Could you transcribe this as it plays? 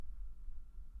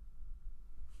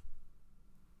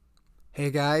Hey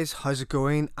guys, how's it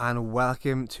going? And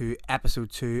welcome to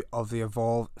episode 2 of the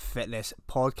Evolve Fitness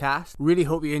podcast. Really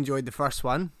hope you enjoyed the first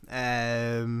one.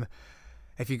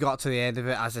 If you got to the end of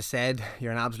it, as I said,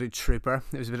 you're an absolute trooper.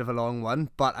 It was a bit of a long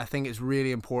one, but I think it's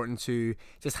really important to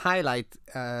just highlight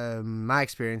my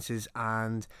experiences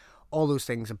and all those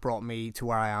things that brought me to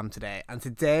where I am today. And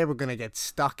today we're going to get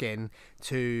stuck in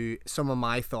to some of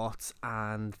my thoughts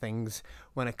and things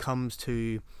when it comes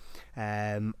to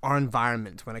our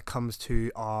environment, when it comes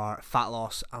to our fat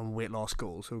loss and weight loss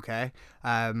goals, okay?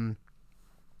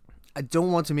 I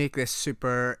don't want to make this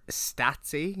super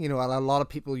statsy. You know, a lot of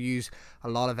people use a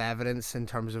lot of evidence in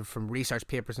terms of from research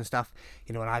papers and stuff.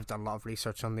 You know, and I've done a lot of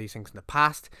research on these things in the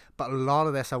past, but a lot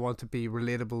of this I want to be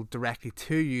relatable directly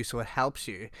to you so it helps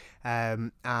you.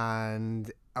 And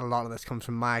a lot of this comes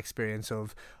from my experience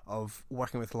of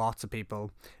working with lots of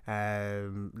people,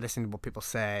 listening to what people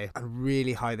say, and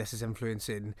really how this is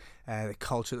influencing the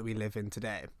culture that we live in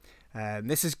today.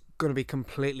 This is going to be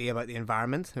completely about the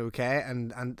environment, okay,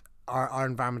 and our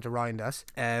environment around us.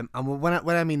 And when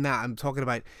I mean that, I'm talking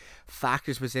about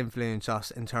factors which influence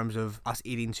us in terms of us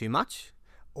eating too much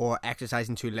or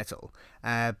exercising too little,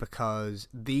 because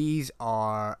these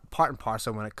are part and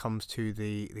parcel when it comes to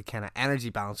the kind of energy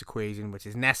balance equation which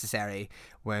is necessary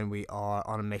when we are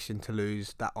on a mission to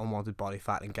lose that unwanted body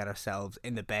fat and get ourselves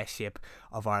in the best shape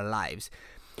of our lives.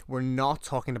 We're not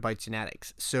talking about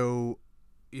genetics. So,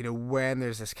 you know, when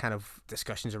there's this kind of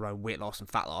discussions around weight loss and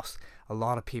fat loss, a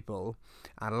lot of people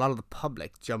and a lot of the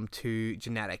public jump to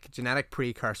genetic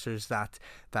precursors that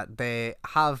they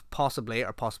have possibly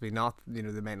or possibly not. You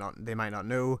know, they might not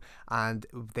know, and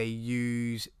they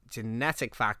use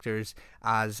genetic factors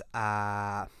as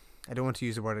I don't want to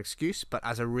use the word excuse, but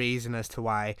as a reason as to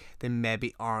why they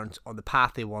maybe aren't on the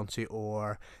path they want to,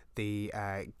 or the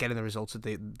getting the results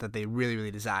that they really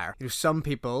desire. You know, some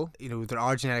people, you know, there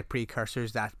are genetic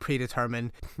precursors that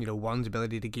predetermine, you know, one's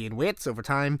ability to gain weight over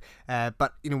time,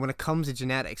 but you know, when it comes to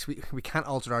genetics, we can't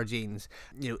alter our genes.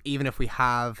 You know, even if we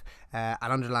have an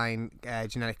underlying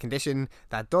genetic condition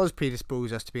that does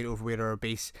predispose us to being overweight or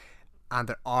obese, and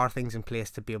there are things in place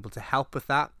to be able to help with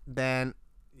that, then,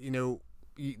 you know,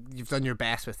 you've done your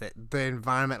best with it. The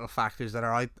environmental factors that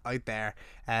are out there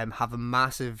have a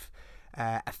massive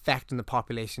effect on the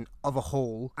population of a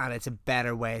whole, and it's a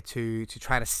better way to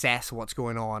try to assess what's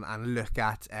going on and look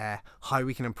at how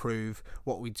we can improve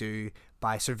what we do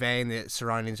by surveying the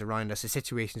surroundings around us, the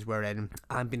situations we're in,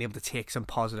 and being able to take some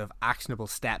positive, actionable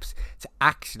steps to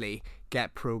actually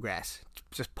get progress,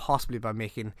 just possibly by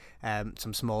making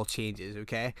some small changes,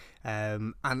 okay?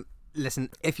 And listen,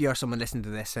 if you are someone listening to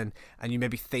this and you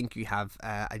maybe think you have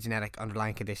a genetic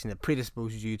underlying condition that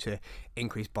predisposes you to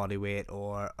increased body weight and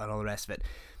all the rest of it,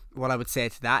 what I would say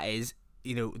to that is,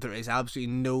 you know, there is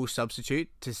absolutely no substitute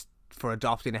for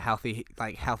adopting a healthy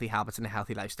habits and a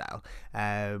healthy lifestyle.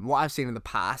 What I've seen in the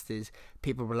past is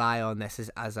people rely on this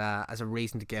as a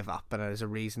reason to give up and as a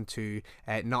reason to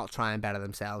not try and better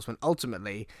themselves, when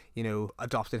ultimately, you know,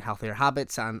 adopting healthier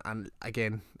habits and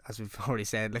again, as we've already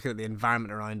said, looking at the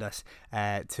environment around us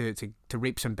to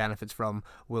reap some benefits from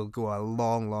will go a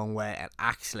long way, and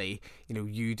actually, you know,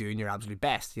 you doing your absolute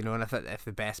best, you know. And if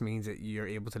the best means that you're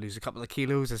able to lose a couple of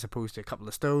kilos as opposed to a couple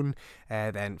of stone,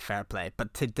 then fair play.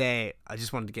 But today I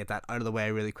just wanted to get that out of the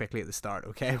way really quickly at the start,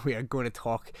 okay? We are going to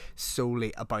talk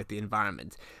solely about the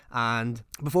environment, and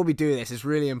before we do this, it's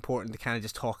really important to kind of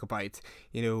just talk about,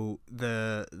 you know,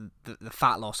 the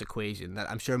fat loss equation that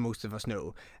I'm sure most of us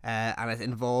know, and it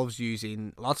involves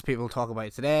using, lots of people talk about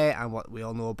it today, and what we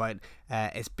all know about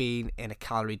is being in a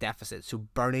calorie deficit, so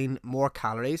burning more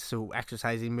calories, so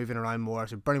exercising, moving around more,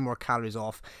 so burning more calories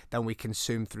off than we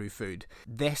consume through food.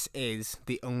 This is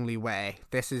the only way.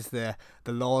 This is the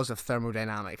laws of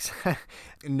thermodynamics.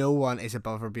 No one is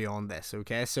above or beyond this,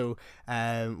 okay? So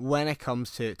when it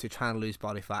comes to trying to lose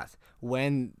body fat,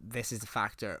 when this is the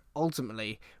factor,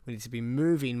 ultimately we need to be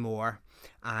moving more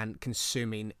and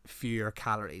consuming fewer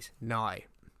calories. Now,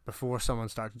 before someone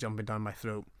starts jumping down my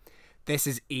throat, this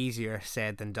is easier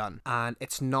said than done, and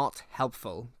it's not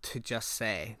helpful to just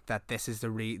say that this is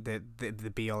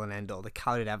the be all and end all. The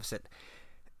calorie deficit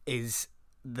is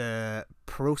the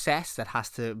process that has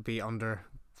to be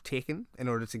undertaken in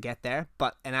order to get there,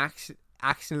 but in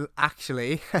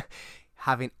actually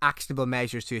having actionable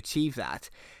measures to achieve that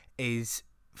is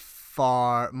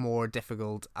far more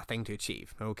difficult a thing to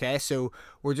achieve, okay? So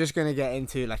we're just going to get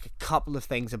into like a couple of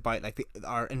things about like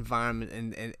our environment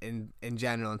in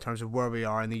general in terms of where we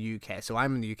are in the UK. So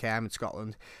I'm in the UK, I'm in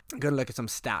Scotland. I'm going to look at some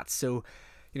stats. So,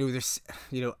 you know, there's,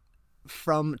 you know,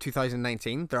 from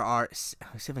 2019, there are, let's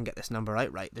see if I can get this number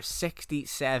out right, there's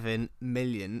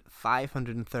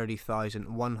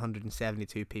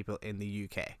 67,530,172 people in the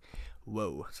UK.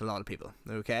 Whoa, it's a lot of people,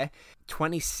 okay?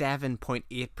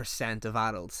 27.8% of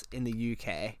adults in the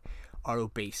UK are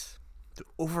obese. So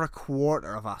over a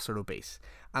quarter of us are obese,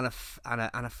 and a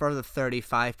further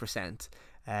 35%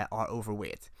 are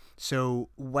overweight. So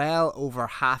well over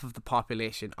half of the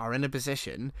population are in a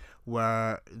position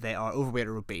where they are overweight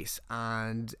or obese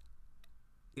and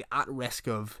at risk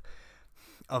of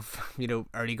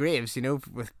early graves,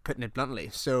 with putting it bluntly.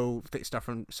 So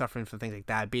suffering from things like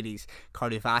diabetes,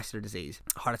 cardiovascular disease,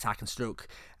 heart attack and stroke,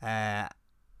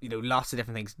 lots of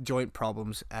different things, joint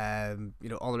problems,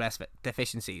 all the rest of it,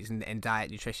 deficiencies in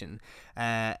diet, nutrition.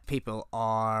 People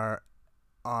are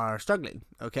struggling,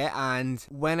 okay? And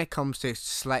when it comes to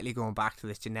slightly going back to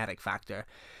this genetic factor,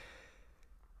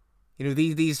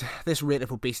 this rate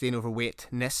of obesity and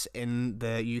overweightness in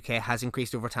the UK has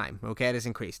increased over time, okay? It has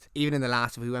increased. Even in the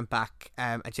last, if we went back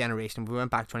a generation, if we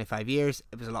went back 25 years,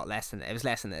 it was a lot less than it was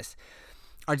less than this.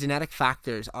 Our genetic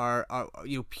factors are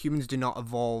humans do not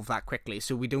evolve that quickly,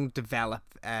 so we don't develop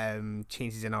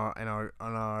changes in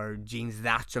our genes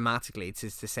that dramatically to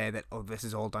say that, oh, this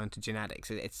is all down to genetics.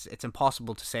 It's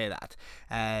impossible to say that.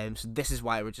 So this is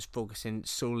why we're just focusing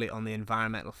solely on the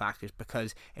environmental factors,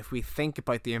 because if we think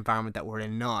about the environment that we're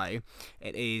in now,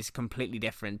 it is completely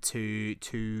different to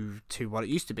what it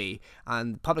used to be.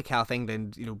 And Public Health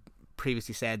England,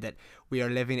 previously said that we are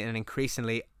living in an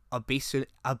increasingly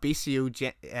obesogenic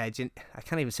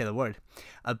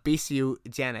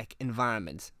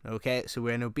environment. Okay, so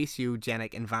we're in an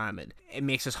obesogenic environment. It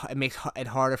makes it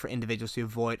harder for individuals to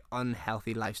avoid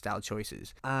unhealthy lifestyle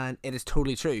choices, and it is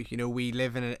totally true. We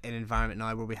live in an environment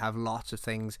now where we have lots of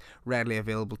things readily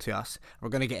available to us. We're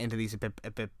going to get into these a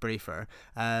bit briefer,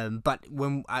 but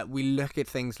when we look at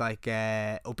things like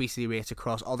obesity rates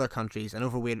across other countries and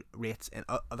overweight rates in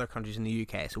other countries in the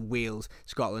UK, so Wales,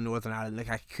 Scotland, Northern Ireland,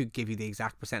 I could give you the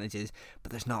exact percentages,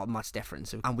 but there's not much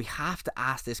difference. And we have to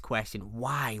ask this question: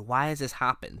 why has this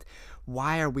happened?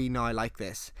 Why are we now like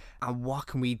this? And what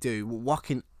can we do? What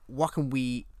can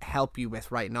we help you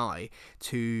with right now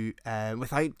to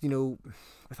without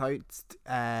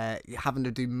having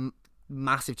to do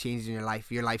massive changes in your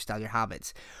life, your lifestyle, your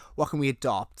habits? What can we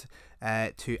adopt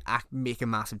to make a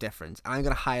massive difference? And I'm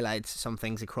going to highlight some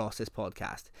things across this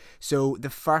podcast. So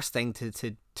the first thing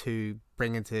to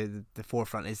bring into the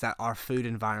forefront is that our food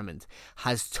environment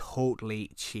has totally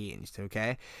changed.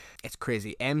 Okay, it's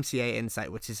crazy. MCA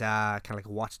Insight, which is kind of like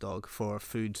a watchdog for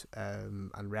food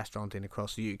and restauranting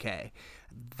across the UK,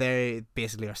 they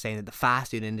basically are saying that the fast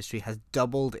food industry has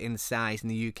doubled in size in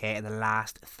the UK in the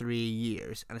last 3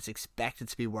 years, and it's expected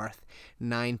to be worth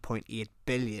 £9.8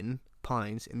 billion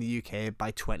in the UK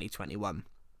by 2021.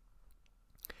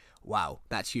 Wow,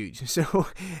 that's huge. So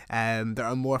there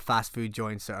are more fast food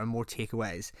joints, there are more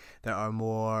takeaways, there are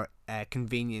more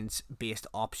convenience-based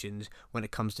options when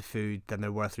it comes to food than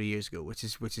there were 3 years ago, which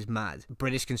is mad.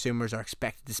 British consumers are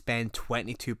expected to spend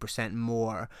 22%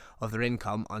 more of their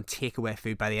income on takeaway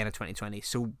food by the end of 2020.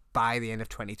 So by the end of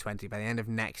 2020, by the end of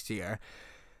next year,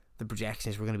 the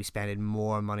projection is we're going to be spending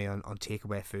more money on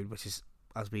takeaway food, which is,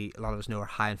 as a lot of us know, are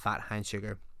high in fat, high in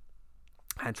sugar,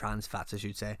 and trans fats, I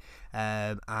should say,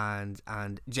 and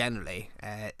generally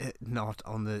not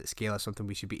on the scale of something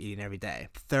we should be eating every day.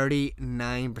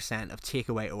 39% of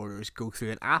takeaway orders go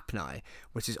through an app now,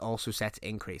 which is also set to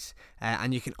increase.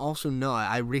 And you can also now,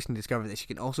 I recently discovered this, you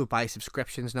can also buy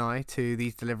subscriptions now to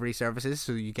these delivery services,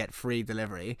 so you get free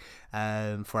delivery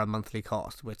for a monthly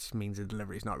cost, which means the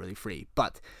delivery is not really free.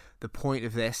 But the point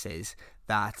of this is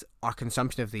that our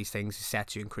consumption of these things is set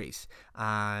to increase.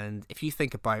 And if you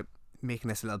think about making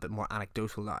this a little bit more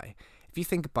anecdotal now, if you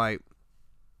think about,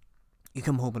 you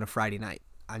come home on a Friday night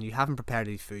and you haven't prepared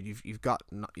any food, you've got,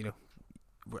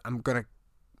 I'm gonna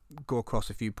go across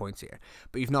a few points here,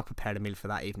 but you've not prepared a meal for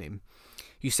that evening.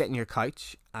 You sit on your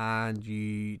couch and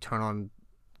you turn on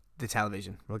the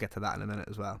television. We'll get to that in a minute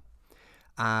as well.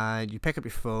 And you pick up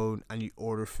your phone and you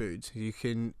order food. So you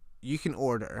can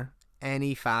order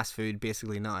any fast food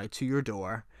basically now to your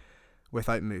door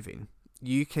without moving.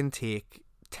 You can take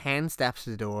 10 steps to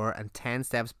the door and 10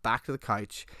 steps back to the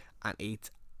couch and eat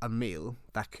a meal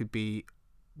that could be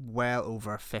well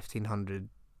over 1,500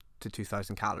 to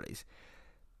 2,000 calories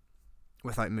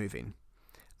without moving.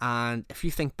 And if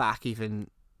you think back even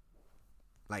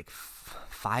like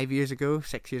 5 years ago,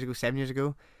 6 years ago, 7 years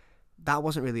ago, that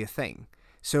wasn't really a thing.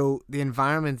 So the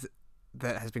environment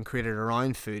that has been created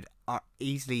around food, our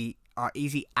easy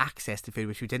access to food,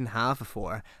 which we didn't have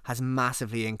before, has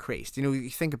massively increased. You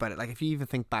think about it, like if you even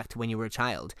think back to when you were a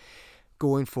child,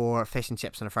 going for fish and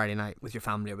chips on a Friday night with your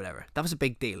family or whatever. That was a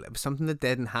big deal. It was something that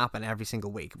didn't happen every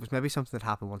single week. It was maybe something that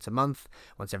happened once a month,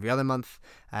 once every other month,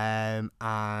 and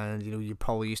you're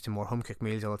probably used to more home cooked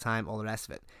meals all the time, all the rest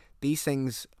of it. These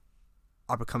things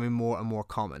are becoming more and more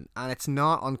common, and it's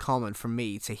not uncommon for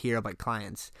me to hear about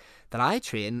clients that I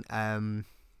train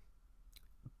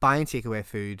buying takeaway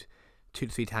food 2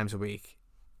 to 3 times a week,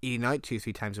 eating out 2 to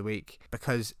 3 times a week,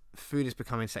 because food is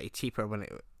becoming slightly cheaper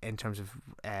in terms of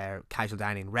casual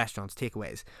dining, restaurants,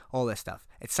 takeaways, all this stuff.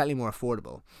 It's slightly more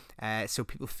affordable. So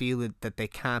people feel that they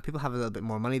can. People have a little bit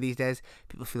more money these days.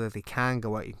 People feel that they can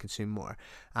go out and consume more,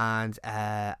 and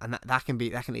that can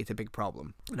lead to a big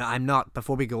problem. Now,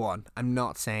 before we go on, I'm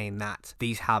not saying that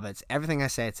these habits, everything I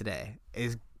said today,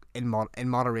 is in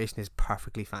moderation is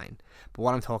perfectly fine. But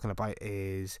what I'm talking about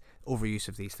is overuse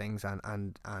of these things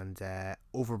and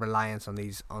over reliance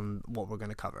on what we're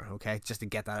going to cover. Okay, just to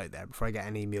get that out there before I get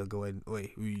an email going,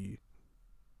 oi,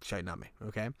 shouting at me.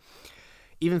 Okay,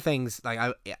 even things like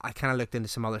I kind of looked into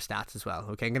some other stats as well.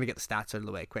 Okay, I'm going to get the stats out of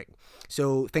the way quick.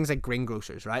 So things like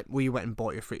greengrocers, right? Where you went and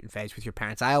bought your fruit and veg with your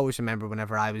parents. I always remember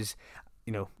whenever I was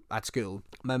at school,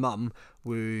 my mum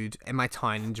would, in my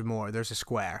town in Dromore, there's a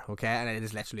square, okay, and it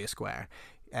is literally a square.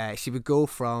 She would go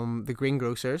from the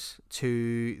greengrocers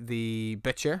to the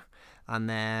butcher, and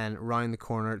then round the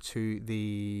corner to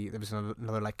there was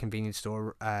another like convenience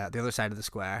store, the other side of the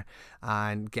square,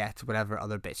 and get whatever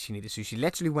other bits she needed. So she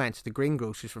literally went to the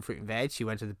greengrocers for fruit and veg. She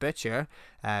went to the butcher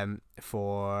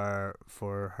for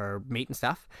her meat and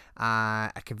stuff,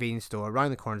 a convenience store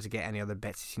around the corner to get any other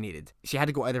bits she needed. She had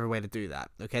to go out of her way to do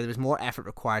that. Okay, there was more effort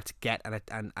required to get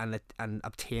and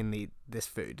obtain this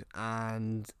food,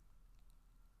 and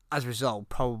as a result,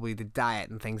 probably the diet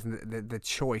and things, and the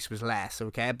choice was less,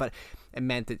 okay? But it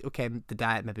meant that, okay, the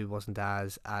diet maybe wasn't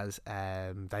as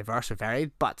diverse or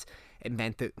varied, but it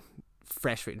meant that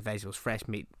fresh fruit and vegetables, fresh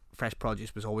meat, fresh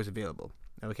produce was always available,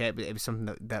 okay? It was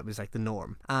something that was like the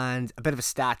norm. And a bit of a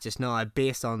stat just now,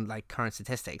 based on like current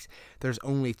statistics, there's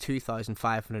only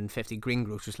 2,550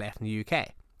 greengrocers left in the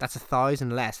UK. That's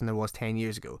 1,000 less than there was 10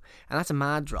 years ago. And that's a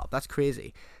mad drop. That's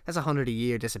crazy. That's 100 a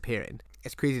year disappearing.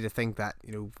 It's crazy to think that,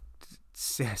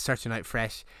 searching out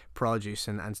fresh produce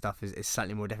and stuff is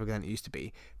slightly more difficult than it used to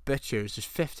be. Butchers, there's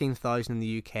 15,000 in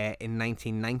the UK in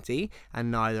 1990, and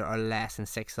now there are less than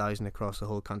 6,000 across the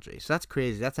whole country. So that's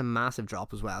crazy. That's a massive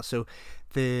drop as well. So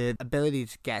the ability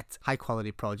to get high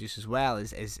quality produce as well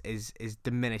is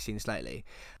diminishing slightly.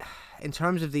 In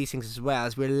terms of these things as well,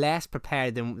 as we're less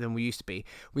prepared than we used to be.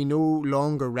 We no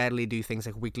longer readily do things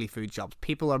like weekly food shops.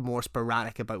 People are more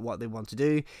sporadic about what they want to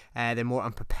do. They're more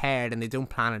unprepared, and they don't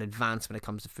plan in advance when it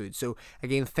comes to food. So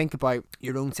again, think about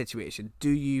your own situation. Do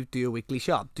you do a weekly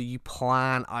shop? Do you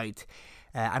plan out?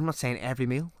 I'm not saying every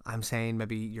meal. I'm saying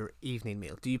maybe your evening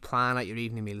meal. Do you plan out your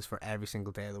evening meals for every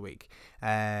single day of the week,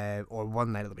 or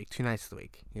one night of the week, 2 nights of the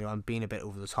week? I'm being a bit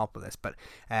over the top with this, but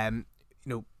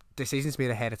decisions made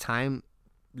ahead of time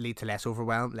lead to less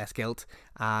overwhelm, less guilt,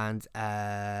 and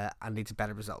lead to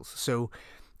better results. So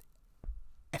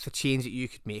if a change that you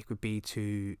could make would be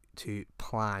to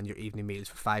plan your evening meals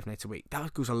for 5 nights a week,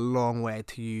 that goes a long way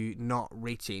to you not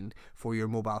reaching for your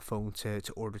mobile phone to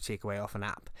order takeaway off an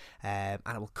app, and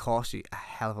it will cost you a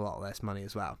hell of a lot less money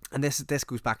as well. And this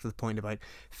goes back to the point about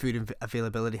food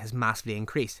availability has massively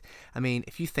increased. I mean,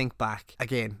 if you think back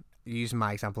again, using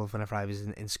my example of whenever I was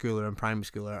in school or in primary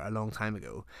school or a long time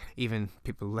ago, even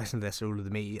people listen to this are older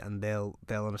than me and they'll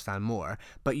understand more,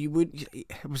 but it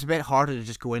was a bit harder to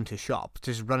just go into a shop,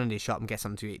 just run into a shop and get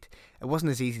something to eat. It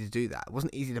wasn't as easy to do that. It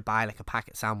wasn't easy to buy like a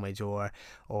packet sandwich or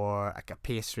like a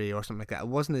pastry or something like that. It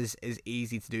wasn't as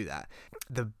easy to do that.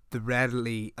 The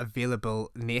readily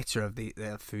available nature of the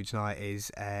foods now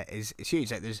is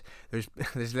huge. Like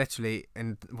there's literally,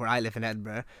 in where I live in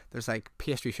Edinburgh, there's like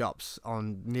pastry shops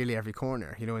on nearly every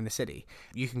corner, in the city.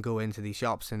 You can go into these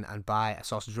shops and buy a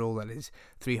sausage roll that is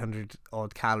 300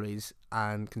 odd calories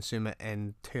and consume it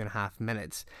in 2.5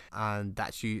 minutes, and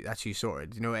that's you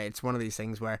sorted. It's one of these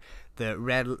things where the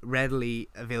readily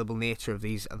available nature of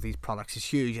these products is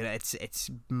huge, and it's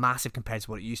massive compared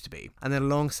to what it used to be. And then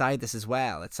alongside this as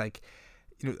well, it's like,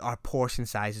 our portion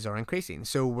sizes are increasing.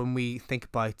 So when we think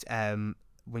about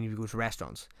when you go to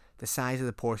restaurants, the size of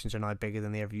the portions are now bigger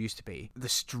than they ever used to be. The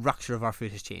structure of our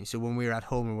food has changed. So when we're at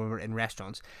home and when we're in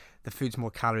restaurants, the food's more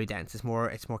calorie dense. It's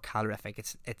more calorific.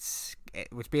 It's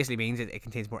which basically means it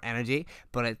contains more energy,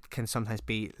 but it can sometimes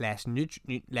be less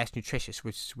nutritious,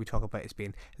 which we talk about as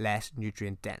being less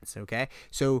nutrient dense. Okay,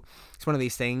 so it's one of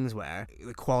these things where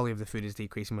the quality of the food is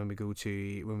decreasing when we go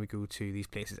to these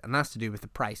places, and that's to do with the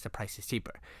price. The price is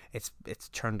cheaper. It's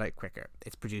churned out quicker.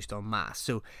 It's produced en masse.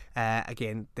 So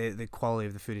again, the quality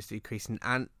of the food is decreasing,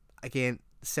 and again,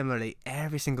 similarly,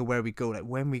 every single where we go, like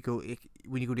when you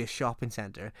go to a shopping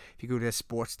centre, if you go to a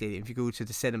sports stadium, if you go to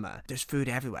the cinema, there's food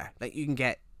everywhere. Like you can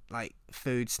get like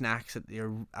food snacks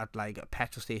at like a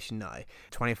petrol station now,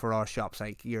 24-hour shops.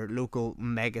 Like your local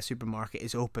mega supermarket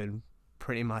is open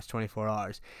pretty much 24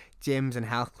 hours. Gyms and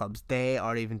health clubs, they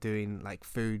are even doing like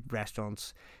food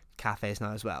restaurants, cafes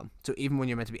now as well. So even when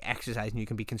you're meant to be exercising, you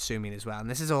can be consuming as well. And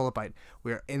this is all about,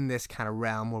 we're in this kind of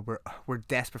realm where we're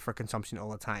desperate for consumption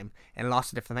all the time in lots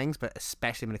of different things, but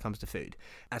especially when it comes to food.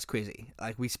 That's crazy.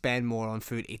 Like we spend more on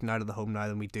food eaten out of the home now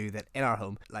than we do that in our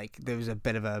home. Like there was a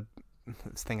bit of a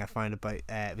thing I found about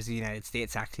it was the United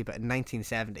States actually, but in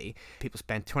 1970 people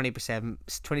spent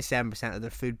 27% of their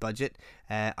food budget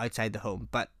outside the home,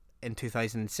 but in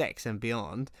 2006 and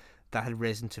beyond that had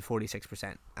risen to 46%,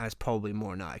 and it's probably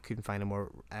more now. I couldn't find a more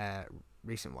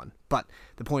recent one, but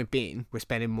the point being, we're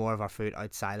spending more of our food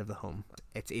outside of the home.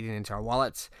 It's eating into our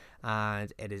wallets,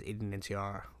 and it is eating into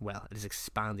it is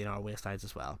expanding our waistlines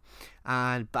as well.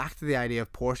 And back to the idea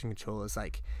of portion control is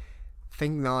like,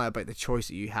 think now about the choice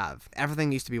that you have.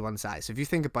 Everything used to be one size. So if you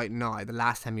think about now, the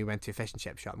last time you went to a fish and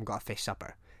chip shop and got a fish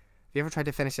supper, have you ever tried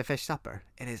to finish a fish supper?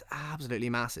 It is absolutely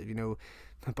massive. You know,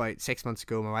 about 6 months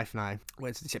ago, my wife and I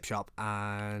went to the chip shop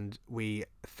and we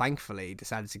thankfully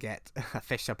decided to get a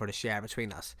fish supper to share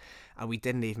between us, and we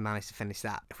didn't even manage to finish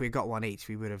that. If we had got one each,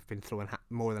 we would have been throwing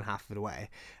more than half of it away.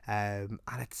 And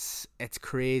it's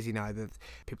crazy now that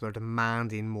people are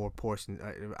demanding more portion,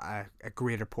 a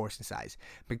greater portion size.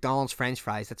 McDonald's French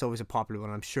fries, that's always a popular one.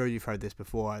 I'm sure you've heard this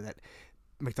before, that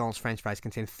McDonald's French fries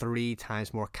contain 3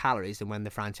 times more calories than when the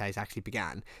franchise actually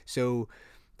began. So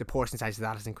the portion size of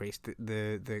that has increased.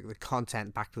 The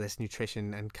content, back to this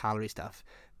nutrition and calorie stuff,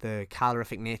 the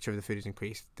calorific nature of the food has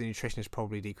increased. The nutrition has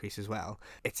probably decreased as well.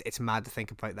 It's mad to think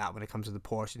about that when it comes to the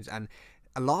portions. And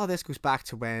a lot of this goes back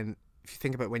to when, if you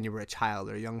think about when you were a child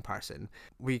or a young person,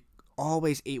 we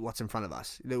always eat what's in front of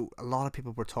us. You know, a lot of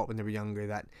people were taught when they were younger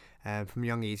that from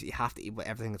young age you have to eat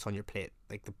everything that's on your plate.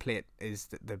 Like the plate is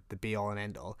the be all and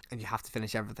end all, and you have to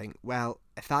finish everything. Well,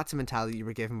 if that's a mentality you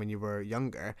were given when you were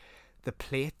younger, the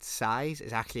plate size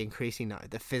is actually increasing now.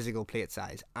 The physical plate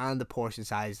size and the portion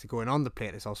size going on the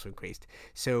plate is also increased.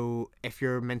 So if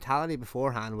your mentality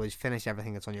beforehand was finish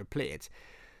everything that's on your plate,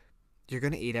 you're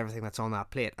going to eat everything that's on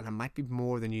that plate, and it might be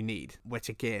more than you need, which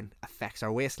again affects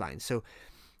our waistline. So,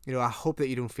 you know, I hope that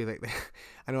you don't feel like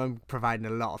I know I'm providing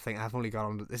a lot of things. I've only got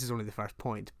on, this is only the first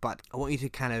point, but I want you to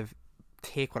kind of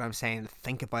take what I'm saying and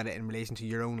think about it in relation to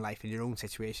your own life and your own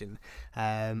situation,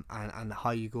 and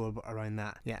how you go around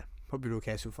that. Yeah. Hope you're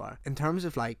okay so far. In terms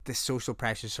of like the social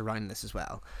pressures surrounding this as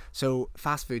well, so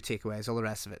fast food takeaways, all the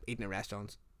rest of it, eating at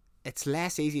restaurants, it's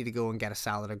less easy to go and get a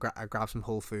salad or grab some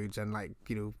Whole Foods and, like,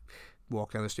 you know,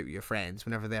 walk down the street with your friends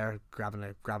whenever they're grabbing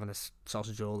a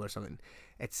sausage roll or something.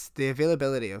 It's the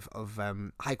availability of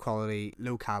high quality,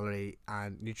 low calorie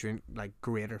and nutrient like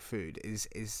greater food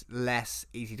is less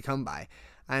easy to come by.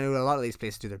 I know a lot of these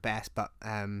places do their best, but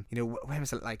you know, when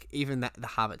was it, like, even the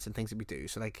habits and things that we do.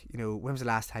 So, like, you know, when was the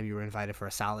last time you were invited for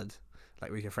a salad,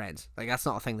 like, with your friends? Like, that's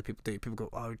not a thing that people do. People go,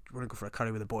 oh, we're gonna go for a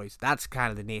curry with the boys. That's kind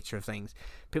of the nature of things.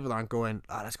 People aren't going,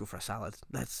 oh, let's go for a salad.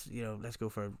 Let's go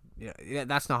for,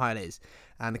 that's not how it is.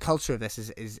 And the culture of this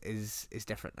is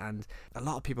different. And a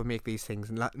lot of people make these things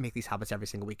and make these habits every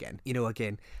single weekend. You know,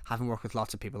 again, having worked with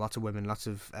lots of people, lots of women, lots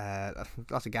of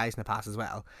guys in the past as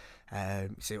well.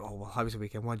 Say, oh, well, how was the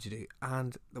weekend? What did you do?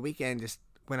 And the weekend, just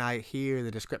when I hear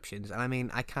the descriptions, and I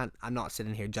mean, I'm not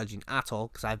sitting here judging at all,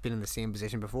 because I've been in the same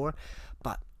position before,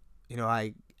 but, you know,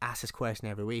 I ask this question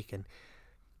every week, and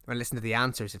when I listen to the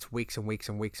answers, it's weeks and weeks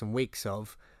and weeks and weeks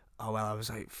of, oh, well, I was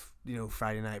out, you know,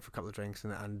 Friday night for a couple of drinks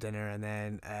and dinner, and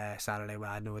then Saturday,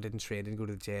 well, no, I didn't train, didn't go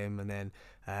to the gym, and then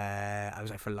I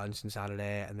was out for lunch on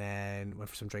Saturday, and then went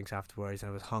for some drinks afterwards,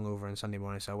 and I was hungover on Sunday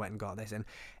morning, so I went and got this. And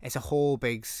it's a whole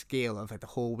big scale of, like, the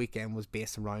whole weekend was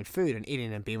based around food and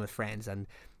eating and being with friends, and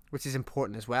which is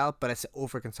important as well, but it's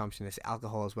overconsumption, it's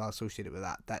alcohol as well associated with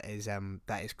that. That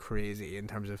is crazy in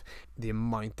terms of the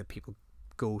amount that people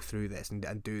go through this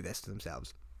and do this to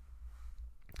themselves.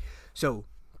 So,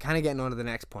 kind of getting on to the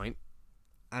next point,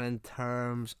 and in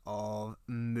terms of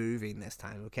moving this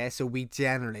time, okay, so we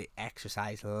generally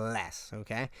exercise less,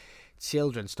 okay.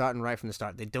 Children, starting right from the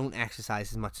start, they don't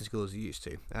exercise as much in school as they used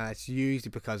to. It's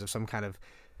usually because of some kind of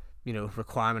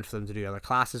requirement for them to do other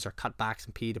classes or cutbacks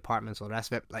and PE departments, all the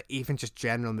rest of it. Like even just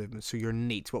general movement. So your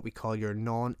NEAT, what we call your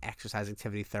non-exercise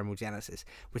activity thermogenesis,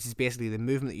 which is basically the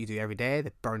movement that you do every day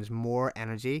that burns more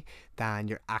energy than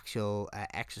your actual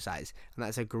exercise, and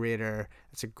that's a greater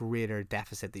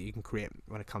deficit that you can create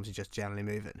when it comes to just generally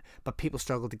moving. But people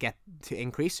struggle to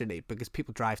increase their NEAT because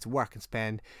people drive to work and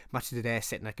spend much of the day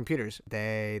sitting at computers.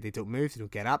 They don't move, they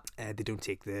don't get up, they don't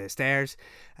take the stairs,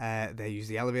 they use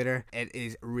the elevator. It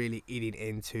is really eating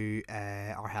into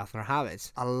our health and our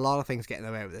habits. A lot of things get in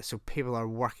the way with this. So people are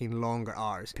working longer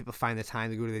hours. People find the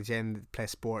time to go to the gym, play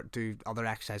sport, do other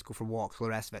exercise, go for walks, all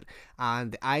the rest of it.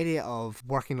 And the idea of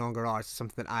working longer hours is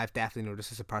something that I've definitely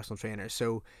noticed as a personal trainer.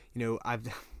 So I've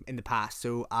in the past,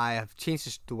 so I have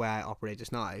changed the way I operate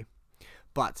just now.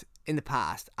 But in the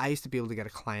past, I used to be able to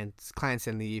get clients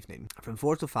in the evening from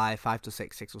 4 till 5, 5 till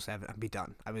 6, 6 till 7, and be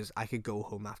done. I could go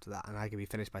home after that, and I could be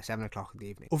finished by 7 o'clock in the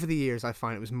evening. Over the years, I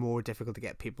found it was more difficult to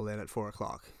get people in at 4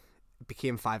 o'clock. It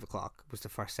became 5 o'clock was the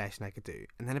first session I could do,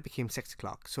 and then it became 6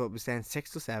 o'clock. So it was then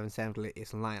 6 till 7, 7 till 8, 8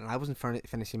 till 9, and I wasn't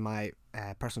finishing my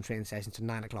personal training session until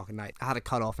 9 o'clock at night. I had a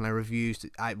cut off, and I refused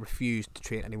to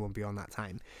train anyone beyond that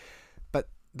time. But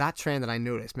that trend that I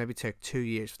noticed maybe took 2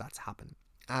 years for that to happen.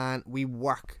 And we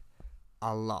work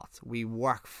a lot. We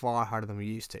work far harder than we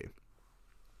used to.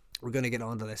 We're going to get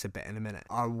onto this a bit in a minute.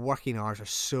 Our working hours are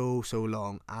so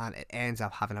long, and it ends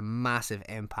up having a massive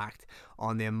impact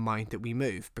on the amount that we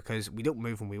move, because we don't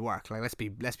move when we work. Like let's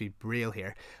be real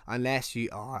here. Unless you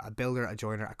are a builder, a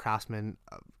joiner, a craftsman,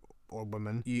 or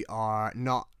woman, you are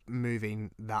not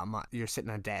moving that much. You're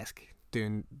sitting at a desk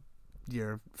doing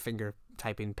your finger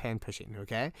typing, pen pushing,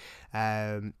 okay?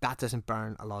 That doesn't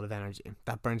burn a lot of energy.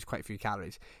 That burns quite a few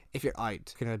calories. If you're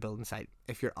out in a building site,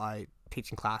 if you're out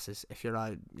teaching classes, if you're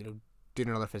out, doing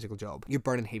another physical job, you're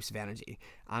burning heaps of energy,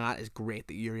 and that is great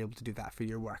that you're able to do that for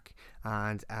your work,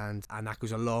 and that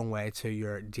goes a long way to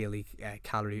your daily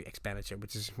calorie expenditure,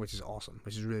 which is awesome,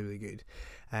 which is really good.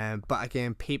 But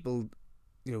again, people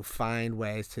find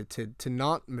ways to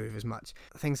not move as much.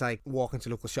 Things like walking to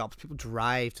local shops. People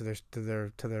drive to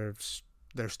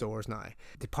their stores now.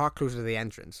 They park closer to the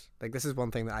entrance. Like this is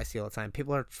one thing that I see all the time.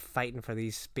 People are fighting for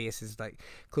these spaces like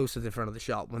close to the front of the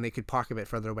shop when they could park a bit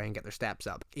further away and get their steps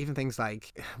up. Even things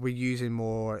like we're using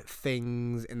more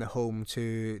things in the home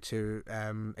to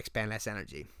expend less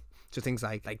energy. So things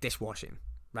like dishwashing,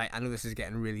 right? I know this is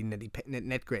getting really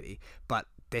nit gritty, but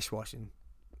dishwashing,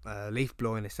 leaf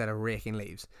blowing instead of raking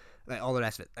leaves, like all the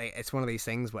rest of it. Like, it's one of these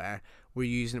things where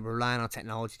we're relying on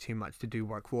technology too much to do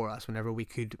work for us, whenever we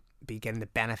could be getting the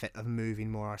benefit of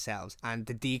moving more ourselves. And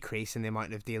the decrease in the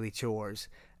amount of daily chores,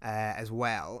 as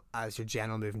well as your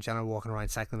general movement, general walking around,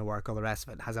 cycling to work, all the rest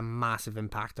of it, has a massive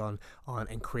impact on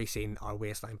increasing our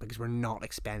waistline, because we're not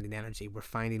expending energy. We're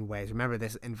finding ways. Remember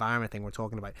this environment thing we're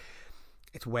talking about.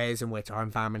 It's ways in which our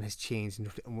environment has changed,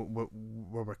 and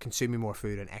we're consuming more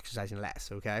food and exercising less,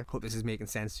 okay? Hope this is making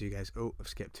sense to you guys. Oh, I've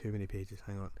skipped too many pages.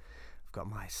 Hang on. I've got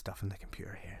my stuff in the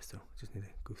computer here, so just need to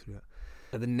go through it.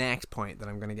 Now, the next point that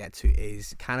I'm going to get to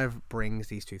is kind of brings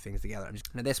these two things together.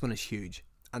 Now, this one is huge,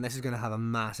 and this is going to have a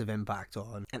massive impact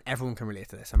on, and everyone can relate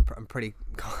to this. I'm pretty...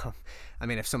 I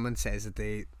mean, if someone says that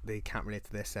they can't relate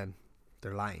to this, then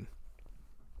they're lying.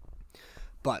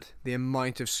 But the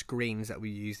amount of screens that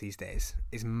we use these days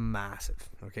is massive.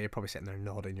 Okay, you're probably sitting there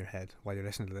nodding your head while you're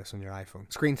listening to this on your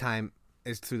iPhone. Screen time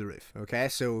is through the roof. Okay,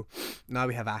 so now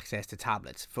we have access to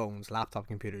tablets, phones, laptop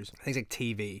computers. Things like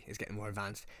TV is getting more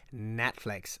advanced.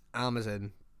 Netflix,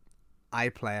 Amazon,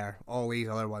 iPlayer, all these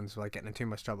other ones without getting in too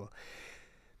much trouble.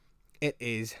 It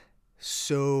is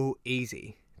so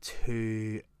easy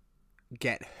to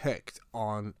get hooked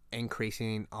on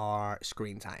increasing our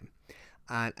screen time.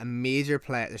 And a major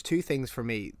player, there's two things for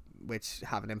me which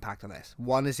have an impact on this.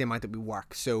 One is the amount that we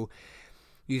work. So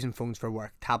using phones for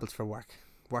work, tablets for work,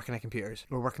 working at computers.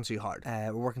 We're working too hard.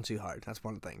 That's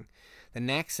one thing. The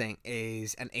next thing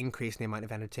is an increase in the amount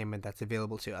of entertainment that's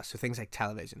available to us. So things like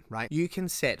television, right? You can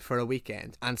sit for a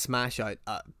weekend and smash out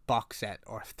a box set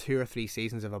or 2 or 3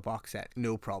 seasons of a box set,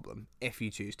 no problem, if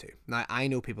you choose to. Now, I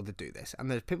know people that do this, and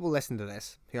there's people listening to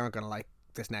this who aren't going to like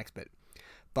this next bit.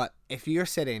 But if you're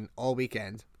sitting all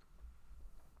weekend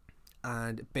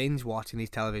and binge watching these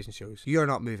television shows, you are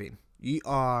not moving. You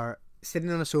are sitting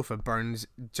on a sofa burns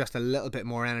just a little bit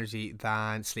more energy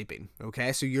than sleeping.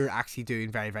 Okay, so you're actually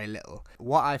doing very, very little.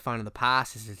 What I found in the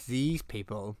past is it's these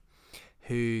people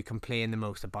who complain the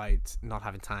most about not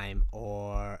having time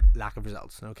or lack of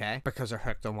results, okay, because they're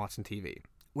hooked on watching TV.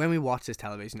 When we watch this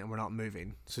television and we're not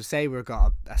moving, so say we've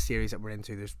got a series that we're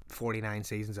into, there's 49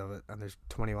 seasons of it and there's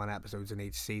 21 episodes in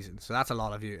each season, so that's a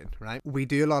lot of viewing, right? We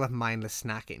do a lot of mindless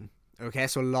snacking, Okay,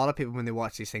 so a lot of people, when they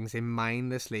watch these things, they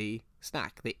mindlessly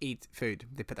snack. They eat food.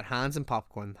 They put their hands in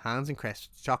popcorn, hands in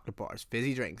crisps, chocolate bars,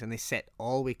 fizzy drinks, and they sit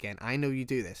all weekend. I know you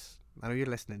do this. I know you're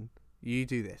listening. You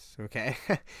do this, okay?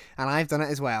 And I've done it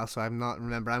as well, so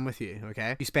remember, I'm with you,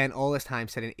 okay? You spend all this time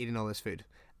sitting eating all this food,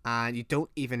 and you don't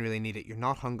even really need it. You're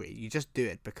not hungry. You just do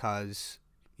it because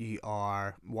you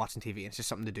are watching TV. It's just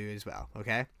something to do as well,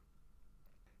 okay?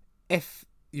 If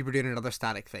you were doing another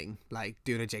static thing, like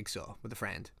doing a jigsaw with a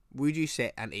friend, would you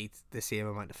sit and eat the same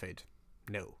amount of food?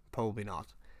 No, probably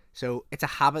not. So it's a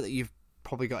habit that you've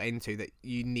probably got into that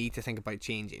you need to think about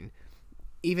changing.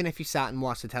 Even if you sat and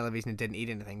watched the television and didn't eat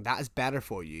anything, that is better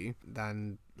for you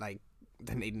than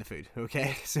eating the food,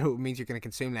 okay? So it means you're going to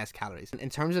consume less calories. In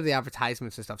terms of the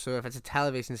advertisements and stuff, so if it's a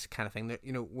television kind of thing, that,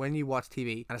 you know, when you watch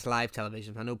TV and it's live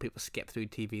television, I know people skip through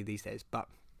TV these days, but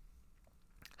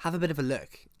have a bit of a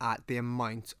look at the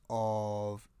amount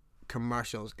of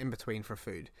commercials in between for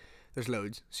food. There's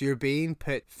loads. So you're being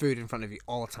put food in front of you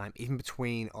all the time, even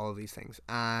between all of these things.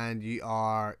 And you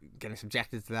are getting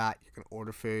subjected to that. You can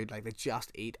order food, like the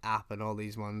Just Eat app and all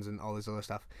these ones and all this other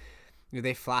stuff. You know,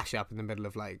 they flash up in the middle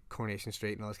of like Coronation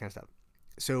Street and all this kind of stuff.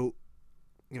 So,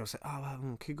 you know, it's like, oh,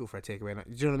 well, I could go for a takeaway.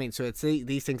 Do you know what I mean? So it's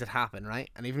these things that happen, right?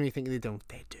 And even when you think they don't,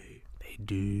 they do. They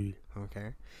do.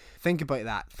 Okay. Think about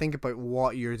that. Think about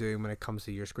what you're doing when it comes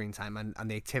to your screen time and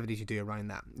the activities you do around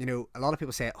that. You know, a lot of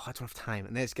people say, oh, I don't have time.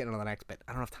 And then it's getting on the next bit.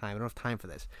 I don't have time. I don't have time for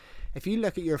this. If you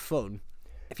look at your phone,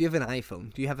 if you have an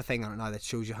iPhone, do you have a thing on it now that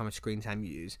shows you how much screen time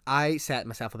you use? I set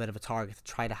myself a bit of a target to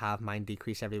try to have mine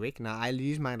decrease every week. Now, I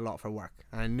use mine a lot for work.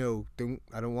 And I know,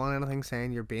 I don't want anything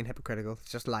saying you're being hypocritical.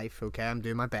 It's just life, okay? I'm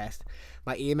doing my best.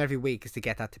 My aim every week is to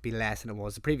get that to be less than it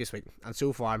was the previous week. And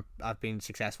so far, I've been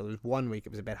successful. There was one week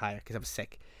it was a bit higher because I was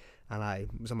sick. And I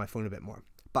was on my phone a bit more.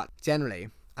 But generally,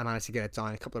 I managed to get it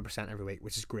down a couple of percent every week,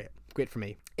 which is great. Great for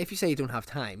me. If you say you don't have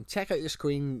time, check out your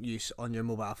screen use on your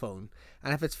mobile phone.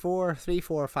 And if it's 3,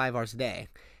 4 or 5 hours a day,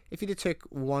 if you took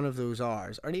one of those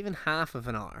hours, or even half of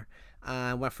an hour,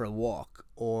 and went for a walk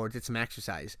or did some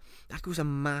exercise, that goes a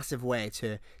massive way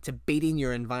to beating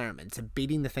your environment, to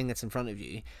beating the thing that's in front of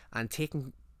you, and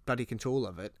taking bloody control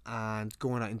of it, and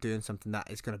going out and doing something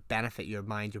that is going to benefit your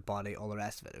mind, your body, all the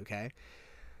rest of it, okay?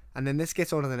 And then this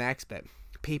gets on to the next bit.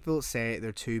 People say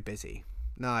they're too busy.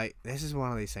 Now, this is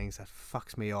one of these things that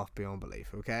fucks me off beyond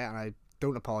belief, okay? And I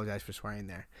don't apologise for swearing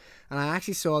there. And I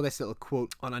actually saw this little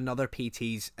quote on another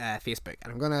PT's Facebook.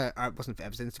 And it was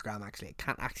Instagram actually. I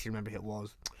can't actually remember who it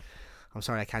was. I'm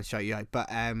sorry I can't shout you out.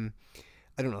 But I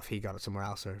don't know if he got it somewhere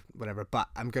else or whatever. But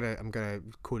I'm gonna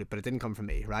quote it, but it didn't come from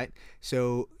me, right?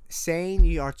 So, saying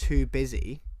you are too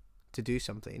busy to do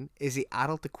something is the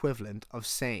adult equivalent of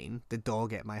saying the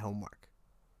dog ate my homework.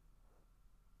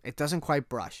 It doesn't quite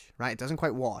brush, right? It doesn't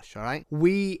quite wash, all right?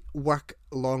 We work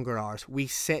longer hours. We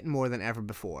sit more than ever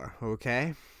before,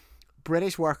 okay?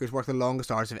 British workers work the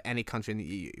longest hours of any country in the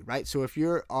EU, right? So if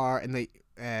you are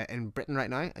in Britain right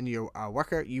now and you're a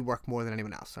worker, you work more than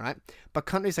anyone else, all right? But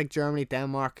countries like Germany,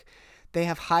 Denmark, they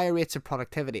have higher rates of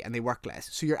productivity and they work less.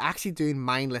 So you're actually doing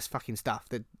mindless fucking stuff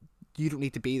that you don't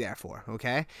need to be there for,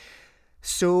 okay?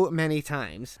 So many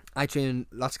times I train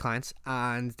lots of clients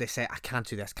and they say, I can't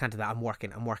do this, can't do that, I'm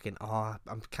working. Oh, I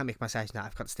can't make my session now,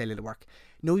 I've got to stay late at work.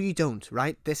 No, you don't,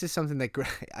 right? This is something that,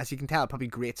 as you can tell, it probably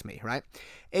grates me, right?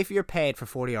 If you're paid for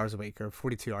 40 hours a week or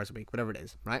 42 hours a week, whatever it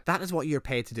is, right? That is what you're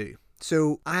paid to do.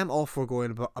 So I am all for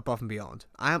going above and beyond.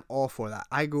 I am all for that.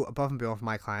 I go above and beyond for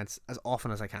my clients as often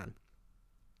as I can.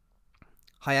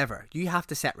 However, you have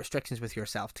to set restrictions with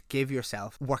yourself to give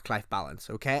yourself work-life balance,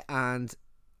 okay? And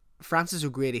Frances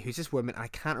O'Grady, who's this woman, I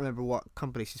can't remember what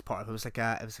company she's part of. It was like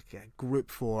a group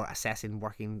for assessing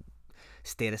working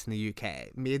status in the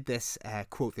UK. Made this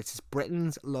quote that says,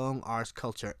 "Britain's long hours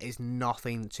culture is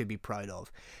nothing to be proud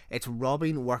of. It's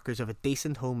robbing workers of a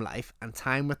decent home life and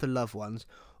time with their loved ones.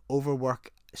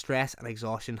 Overwork, stress, and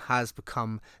exhaustion has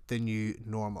become the new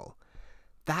normal."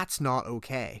 That's not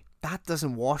okay. That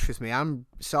doesn't wash with me. I'm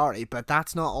sorry, but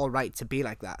that's not all right to be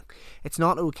like that. It's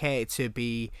not okay to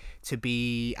be,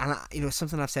 and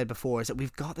something I've said before is that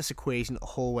we've got this equation the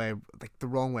whole way, like the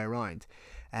wrong way around.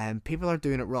 People are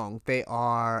doing it wrong. They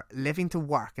are living to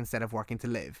work instead of working to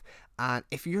live. And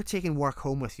if you're taking work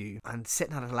home with you and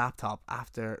sitting at a laptop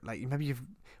after, like, maybe you've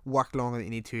worked longer than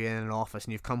you need to in an office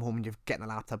and you've come home and you're getting a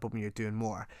laptop open and you're doing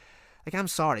more. Like, I'm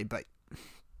sorry, but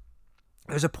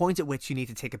there's a point at which you need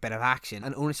to take a bit of action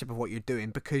and ownership of what you're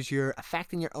doing, because you're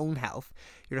affecting your own health,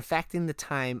 you're affecting the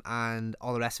time and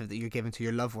all the rest of it that you're giving to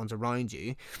your loved ones around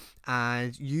you,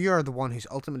 and you're the one who's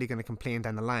ultimately going to complain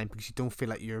down the line because you don't feel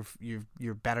like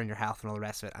you're better in your health and all the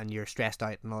rest of it, and you're stressed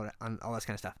out and all this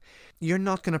kind of stuff. You're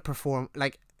not going to perform.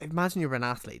 Like, imagine you were an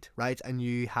athlete, right, and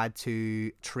you had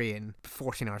to train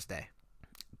 14 hours a day.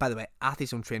 By the way,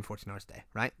 athletes don't train 14 hours a day,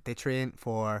 right? They train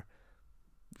for,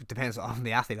 it depends on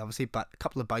the athlete obviously, but a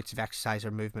couple of bouts of exercise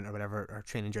or movement or whatever, or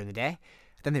training during the day.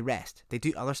 Then they rest. They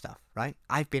do other stuff, right?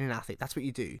 I've been an athlete. That's what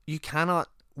you do. You cannot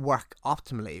work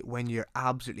optimally when you're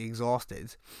absolutely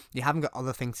exhausted. You haven't got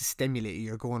other things to stimulate you.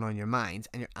 You're going on your mind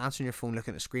and you're answering your phone,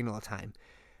 looking at the screen all the time.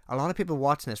 A lot of people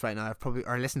watching this right now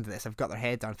or listening to this have got their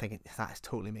head down thinking, that is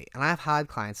totally me. And I've had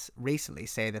clients recently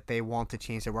say that they want to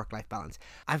change their work-life balance.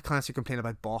 I have clients who complain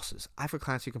about bosses. I've got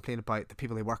clients who complain about the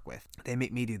people they work with. They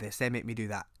make me do this, they make me do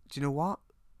that. Do you know what?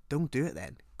 Don't do it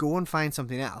then. Go and find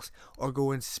something else, or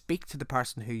go and speak to the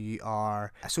person who you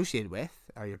are associated with,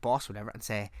 or your boss or whatever, and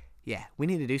say, yeah, we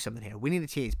need to do something here. We need to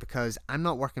change because I'm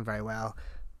not working very well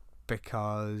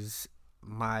because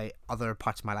my other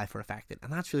parts of my life are affected,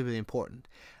 and that's really, really important.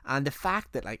 And the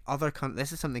fact that, like, other countries,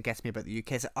 this is something that gets me about the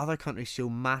UK, is that other countries show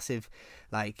massive,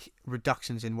 like,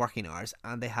 reductions in working hours,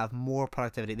 and they have more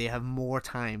productivity, they have more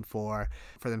time for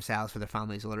themselves, for their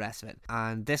families, all the rest of it.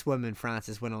 And this woman in France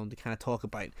has went on to kind of talk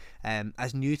about,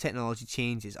 as new technology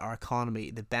changes our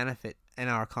economy, the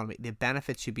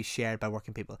benefits should be shared by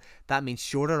working people. That means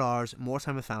shorter hours, more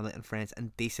time with family and friends,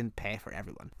 and decent pay for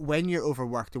everyone. When you're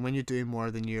overworked and when you're doing more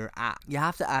than you're at, you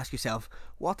have to ask yourself,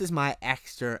 what does my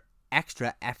extra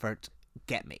effort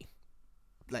get me?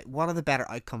 Like, what are the better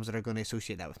outcomes that are going to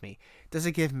associate that with me? Does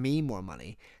it give me more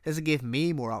money? Does it give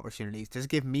me more opportunities? Does it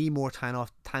give me more time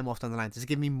off down the line? Does it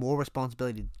give me more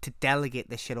responsibility to delegate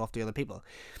this shit off to other people?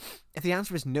 If the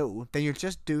answer is no, then you're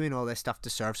just doing all this stuff to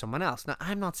serve someone else. Now,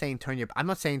 I'm not saying quit your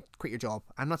job.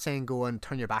 I'm not saying go and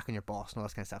turn your back on your boss and all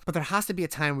this kind of stuff. But there has to be a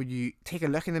time where you take a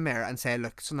look in the mirror and say,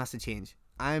 look, something has to change.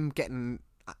 I'm getting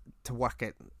to work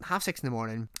at 6:30 in the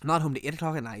morning. I'm not home to 8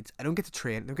 o'clock at night. I don't get to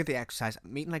train. I don't get to exercise.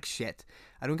 I'm eating like shit.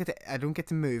 I don't get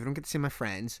to move. I don't get to see my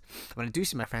friends. When I do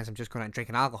see my friends, I'm just going out and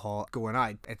drinking alcohol, going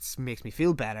out. It makes me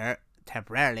feel better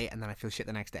temporarily, and then I feel shit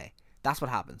the next day. That's what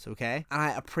happens, okay? And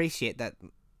I appreciate that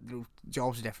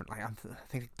jobs are different. Like, I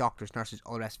think doctors, nurses,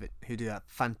 all the rest of it, who do a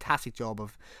fantastic job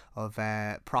of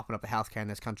propping up the healthcare in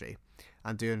this country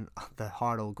and doing the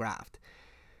hard old graft.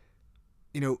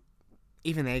 You know,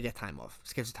 even they get time off,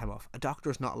 scheduled time off. A doctor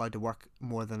is not allowed to work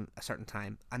more than a certain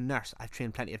time. A nurse, I've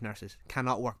trained plenty of nurses,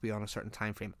 cannot work beyond a certain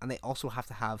time frame, and they also have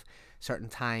to have certain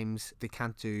times. They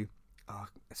can't do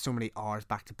so many hours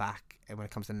back to back, and when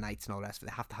it comes to nights and all the rest of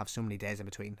it, they have to have so many days in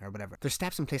between or whatever. There's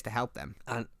steps in place to help them,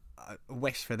 and I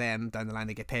wish for them down the line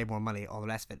they get paid more money, all the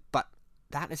rest of it. But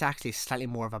that is actually slightly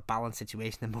more of a balanced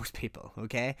situation than most people,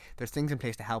 okay? There's things in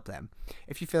place to help them.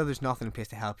 If you feel there's nothing in place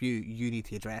to help you, you need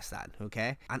to address that,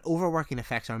 okay? And overworking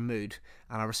affects our mood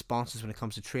and our responses when it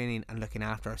comes to training and looking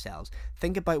after ourselves.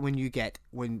 Think about when you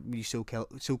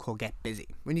so-called get busy.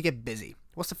 When you get busy,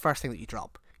 what's the first thing that you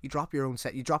drop? You drop your own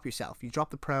set. You drop yourself. You drop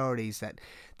the priorities that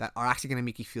are actually going to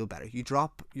make you feel better. You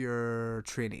drop your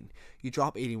training. You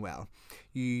drop eating well.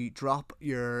 You drop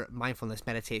your mindfulness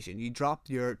meditation. You drop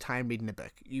your time reading a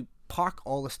book. You park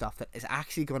all the stuff that is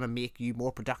actually going to make you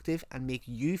more productive and make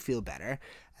you feel better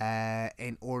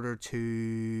in order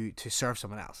to serve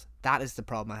someone else. That is the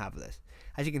problem I have with this.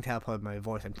 As you can tell probably by my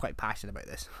voice, I'm quite passionate about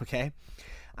this, okay?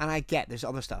 And I get there's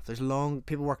other stuff.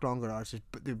 People work longer hours.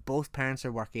 Both parents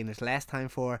are working. There's less time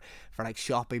for like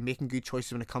shopping, making good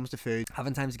choices when it comes to food,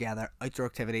 having time together, outdoor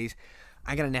activities.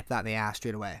 I'm gonna nip that in the ass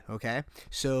straight away. Okay,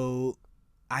 so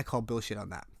I call bullshit on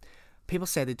that. People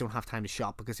say they don't have time to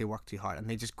shop because they work too hard and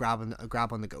they just grab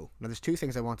on the go. Now, there's two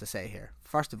things I want to say here.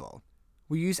 First of all,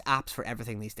 we use apps for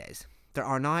everything these days. There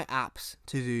are now apps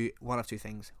to do one of two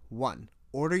things. One,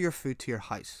 order your food to your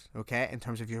house. Okay, in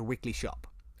terms of your weekly shop.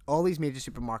 All these major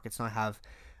supermarkets now have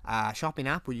a shopping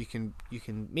app where you can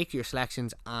make your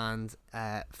selections and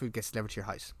food gets delivered to your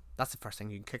house. That's the first thing.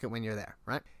 You can cook it when you're there,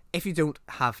 right? If you don't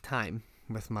have time,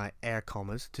 with my air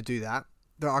commas, to do that,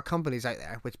 there are companies out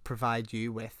there which provide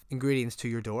you with ingredients to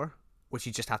your door, which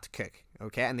you just have to cook,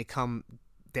 okay? And they come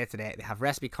day to day. They have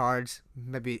recipe cards.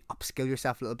 Maybe upskill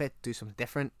yourself a little bit, do something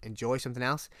different, enjoy something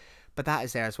else. But that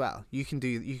is there as well. You can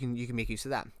make use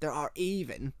of that. There are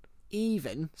even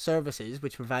services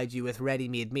which provide you with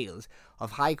ready-made meals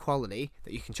of high quality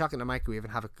that you can chuck in the microwave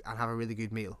and have a really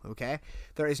good meal, okay?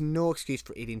 There is no excuse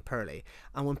for eating poorly.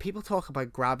 And when people talk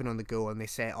about grabbing on the go and they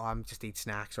say, I'm just eat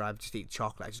snacks or I'm just eat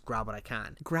chocolate, I just grab what I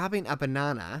can. Grabbing a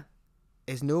banana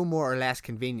is no more or less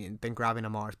convenient than grabbing a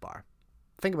Mars bar.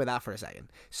 Think about that for a second.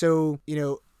 So,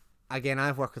 again,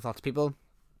 I've worked with lots of people.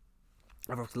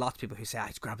 I've worked with lots of people who say, I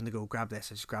just grab on the go, grab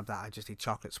this, I just grab that, I just eat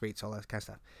chocolate, sweets, all that kind of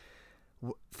stuff.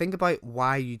 Think about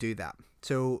why you do that.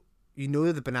 So,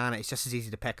 the banana is just as easy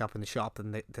to pick up in the shop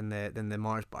than the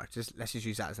Mars bar. Let's just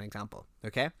use that as an example,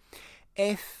 okay?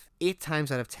 If 8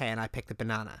 times out of 10 I pick the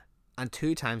banana, and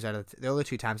 2 times out of the other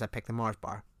 2 times I pick the Mars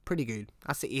bar, pretty good.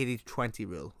 That's the 80-20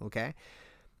 rule, okay?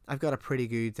 I've got a pretty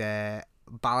good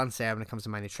balance there when it comes to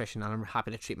my nutrition, and I'm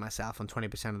happy to treat myself on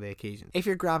 20% of the occasion. If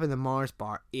you're grabbing the Mars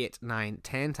bar 8, 9,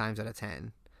 10 times out of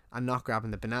 10 and not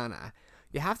grabbing the banana,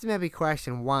 you have to maybe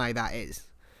question why that is.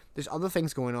 There's other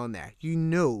things going on there. You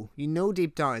know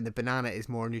deep down the banana is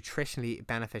more nutritionally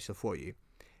beneficial for you.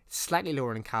 It's slightly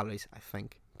lower in calories, I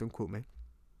think. Don't quote me.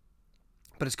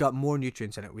 But it's got more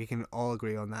nutrients in it. We can all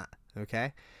agree on that,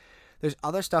 okay? There's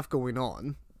other stuff going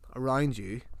on around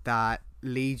you that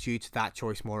leads you to that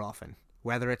choice more often.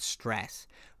 Whether it's stress,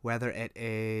 whether it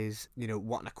is,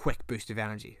 wanting a quick boost of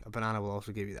energy. A banana will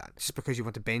also give you that. Just because you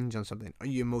want to binge on something. Are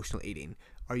you emotional eating?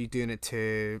 Are you doing it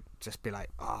to just be like,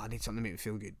 I need something to make me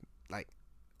feel good? Like,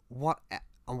 what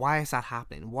and why is that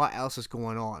happening? What else is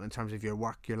going on in terms of your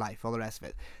work, your life, all the rest of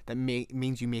it, that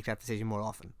means you make that decision more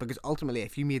often? Because ultimately,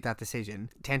 if you made that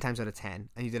decision 10 times out of 10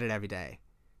 and you did it every day,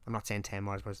 I'm not saying 10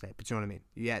 Mars bars a day, but you know what I mean?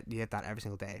 You get that every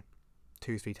single day,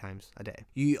 2-3 times a day.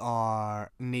 You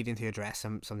are needing to address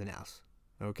something else,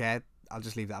 okay? I'll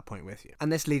just leave that point with you.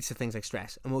 And this leads to things like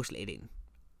stress, emotional eating,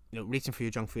 reaching for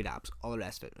your junk food apps, all the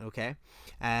rest of it, okay?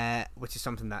 Which is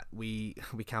something that we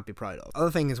can't be proud of. Other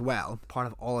thing as well, part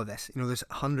of all of this, there's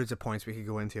hundreds of points we could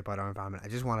go into about our environment. I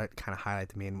just want to kind of highlight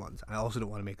the main ones. I also don't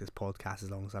want to make this podcast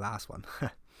as long as the last one.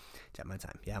 Check my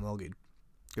time. Yeah, I'm all good.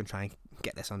 Going to try and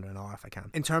get this under an hour if I can.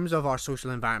 In terms of our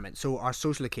social environment, so our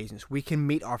social occasions, we can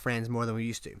meet our friends more than we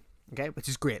used to, okay? Which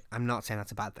is great. I'm not saying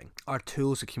that's a bad thing. Our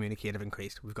tools to communicate have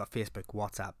increased. We've got Facebook,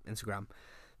 WhatsApp, Instagram,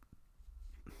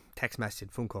 text messaging,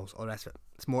 phone calls, all the rest of it.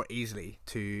 It's more easy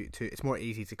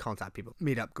to contact people,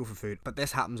 meet up, go for food. But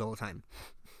this happens all the time.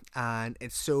 And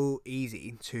it's so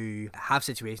easy to have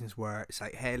situations where it's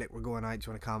like, hey, look, we're going out, do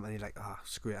you want to come? And you're like, oh,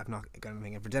 screw it, I've not got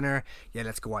anything in for dinner. Yeah,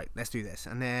 let's go out, let's do this.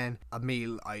 And then a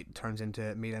meal out turns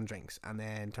into meal and drinks, and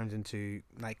then turns into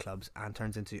nightclubs, and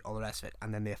turns into all the rest of it.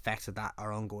 And then the effects of that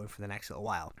are ongoing for the next little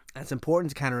while. And it's important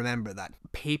to kind of remember that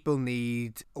people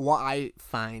need, what I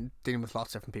find dealing with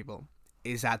lots of different people,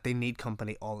 is that they need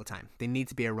company all the time. They need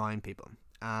to be around people.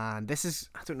 And this is,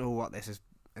 I don't know what this is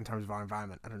in terms of our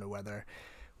environment. I don't know whether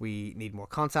we need more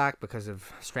contact because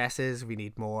of stresses, we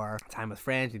need more time with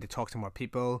friends, we need to talk to more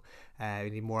people, we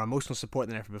need more emotional support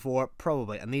than ever before,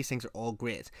 probably, and these things are all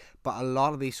great. But a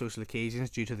lot of these social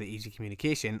occasions, due to the easy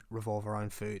communication, revolve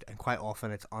around food, and quite often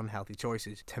it's unhealthy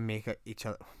choices to make each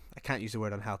other, I can't use the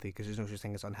word unhealthy because there's no such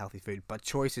thing as unhealthy food, but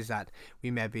choices that we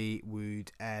maybe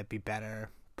would be better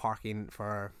parking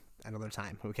for another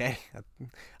time, okay?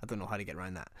 I don't know how to get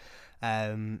around that.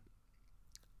 And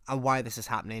why this is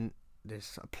happening,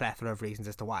 there's a plethora of reasons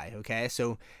as to why, okay?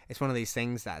 So it's one of these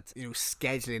things that,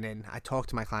 scheduling in, I talk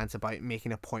to my clients about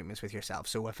making appointments with yourself.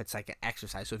 So if it's like an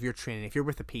exercise, so if you're training, if you're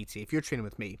with a PT, if you're training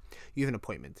with me, you have an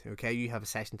appointment, okay? You have a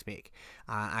session to make.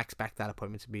 I expect that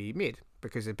appointment to be made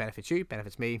because it benefits you,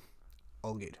 benefits me,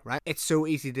 all good, right? It's so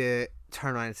easy to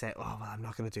turn around and say, oh, well, I'm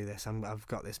not going to do this. I've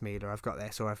got this made, or I've got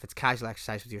this. Or if it's casual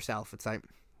exercise with yourself, it's like,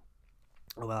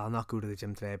 oh, well, I'll not go to the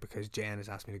gym today because Jen has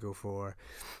asked me to go for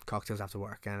cocktails after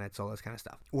work, and it's all this kind of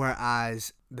stuff.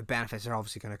 Whereas the benefits are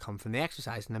obviously going to come from the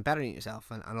exercise and then bettering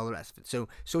yourself and all the rest of it. So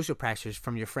social pressures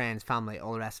from your friends, family,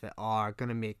 all the rest of it are going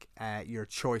to make your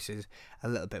choices a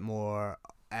little bit more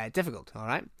difficult, all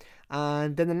right?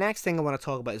 And then the next thing I want to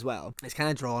talk about as well is kind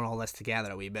of drawing all this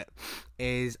together a wee bit,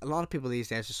 is a lot of people these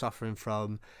days are suffering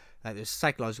from there's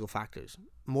psychological factors,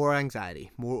 more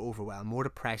anxiety, more overwhelm, more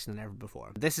depression than ever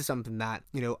before. This is something that,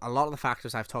 a lot of the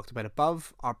factors I've talked about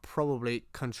above are probably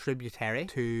contributory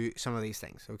to some of these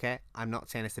things, okay? I'm not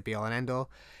saying it's the be all and end all.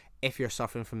 If you're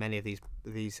suffering from any of these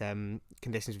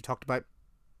conditions we've talked about,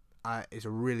 it's a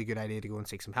really good idea to go and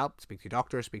seek some help, speak to your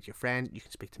doctor, speak to your friend. You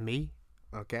can speak to me,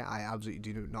 okay? I absolutely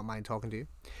do not mind talking to you,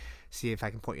 see if I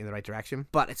can point you in the right direction.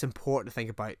 But it's important to think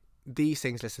about these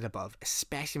things listed above,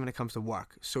 especially when it comes to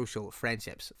work, social,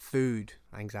 friendships, food,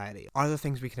 anxiety. Are there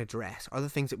things we can address? Are there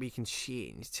things that we can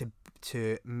change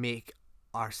to make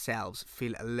ourselves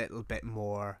feel a little bit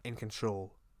more in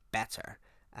control, better,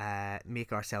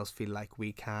 make ourselves feel like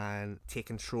we can take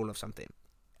control of something?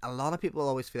 A lot of people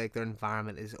always feel like their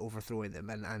environment is overthrowing them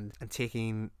and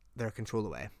taking their control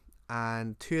away.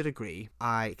 And to a degree,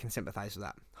 I can sympathise with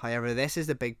that. However, this is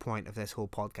the big point of this whole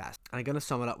podcast. And I'm going to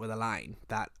sum it up with a line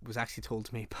that was actually told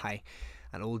to me by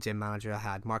an old gym manager I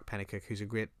had, Mark Pennicook, who's a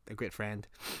great friend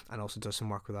and also does some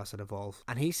work with us at Evolve.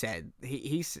 And he said,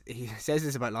 he says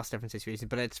this about lots of different situations,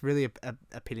 but it's really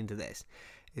appealing to this,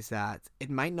 is that it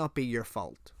might not be your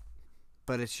fault,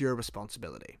 but it's your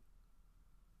responsibility.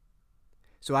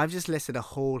 So I've just listed a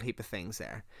whole heap of things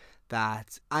there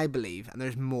that I believe, and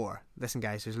there's more, listen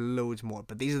guys, there's loads more,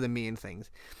 but these are the main things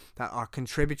that are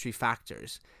contributory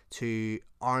factors to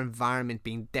our environment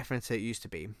being different than it used to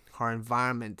be. Our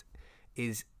environment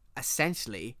is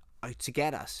essentially out to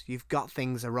get us. You've got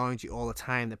things around you all the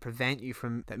time that prevent you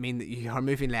from, that mean that you are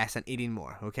moving less and eating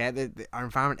more, okay? Our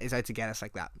environment is out to get us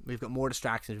like that. We've got more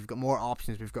distractions, we've got more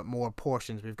options, we've got more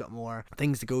portions, we've got more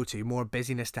things to go to, more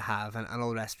busyness to have, and all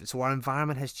the rest of it. So our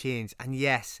environment has changed, and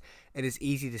yes, it is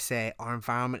easy to say our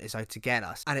environment is out to get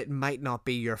us, and it might not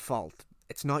be your fault.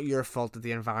 It's not your fault that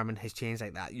the environment has changed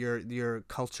like that. Your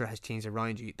culture has changed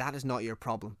around you. That is not your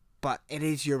problem. But it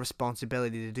is your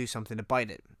responsibility to do something about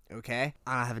it, okay?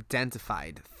 And I have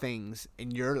identified things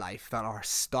in your life that are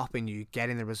stopping you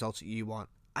getting the results that you want.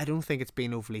 I don't think it's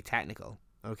been overly technical,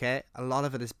 okay? A lot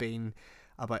of it has been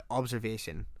about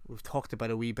observation. We've talked about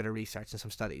a wee bit of research and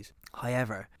some studies.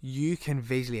 However, you can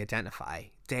visually identify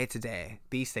day to day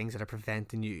these things that are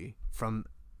preventing you from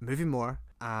moving more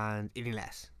and eating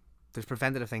less. There's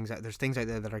preventative things there's things out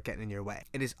there that are getting in your way.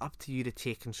 It is up to you to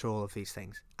take control of these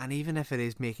things. And even if it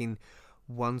is making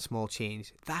one small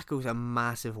change, that goes a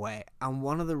massive way. And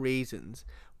one of the reasons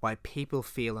why people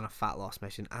fail on a fat loss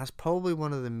mission, and it's probably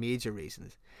one of the major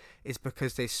reasons, is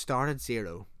because they start at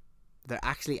zero. They're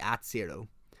actually at zero.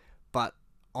 But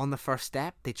on the first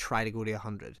step, they try to go to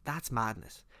 100. That's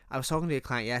madness. I was talking to a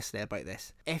client yesterday about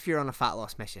this. If you're on a fat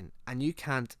loss mission and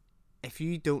if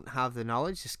you don't have the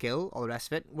knowledge, the skill, all the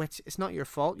rest of it, which it's not your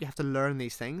fault, you have to learn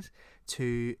these things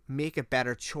to make a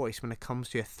better choice when it comes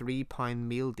to a £3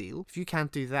 meal deal. If you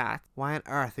can't do that, why on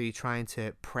earth are you trying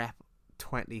to prep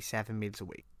 27 meals a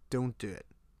week? Don't do it.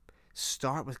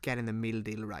 Start with getting the meal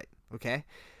deal right, okay?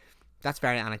 That's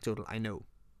very anecdotal, I know,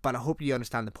 but I hope you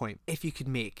understand the point. If you could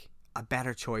make a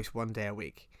better choice one day a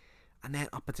week, and then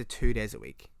up to 2 days a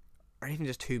week, or even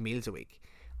just 2 meals a week,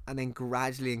 and then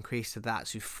gradually increase to that,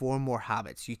 so you form more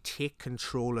habits, you take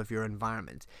control of your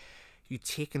environment, you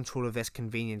take control of this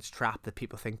convenience trap that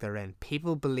people think they're in.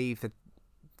 People believe that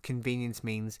convenience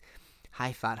means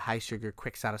high fat, high sugar,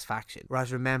 quick satisfaction.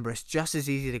 Whereas remember, it's just as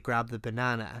easy to grab the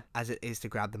banana as it is to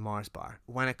grab the Mars bar.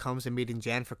 When it comes to meeting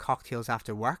Jen for cocktails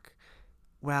after work,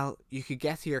 well, you could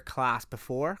get to your class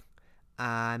before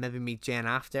and maybe meet Jen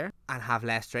after and have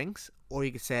less drinks, or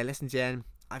you could say, listen Jen,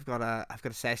 I've got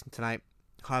a session tonight.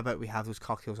 How about we have those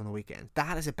cocktails on the weekend?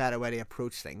 That is a better way to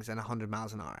approach things than 100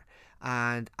 miles an hour.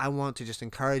 And I want to just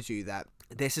encourage you that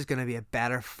this is going to be a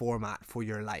better format for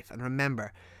your life. And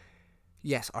remember,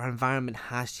 yes, our environment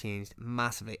has changed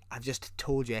massively. I've just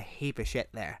told you a heap of shit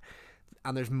there.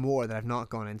 And there's more that I've not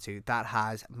gone into that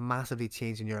has massively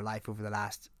changed in your life over the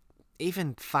last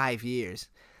even 5 years.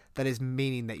 That is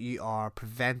meaning that you are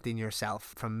preventing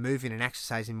yourself from moving and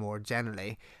exercising more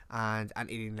generally and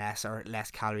eating less or less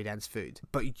calorie dense food.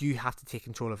 But you have to take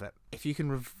control of it. If you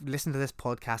can listen to this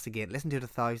podcast again, listen to it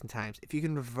 1,000 times. If you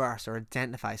can reverse or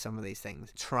identify some of these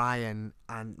things, try and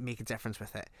make a difference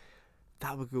with it.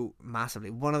 That would go massively.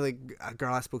 One of a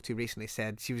girl I spoke to recently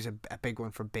said she was a big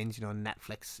one for binging on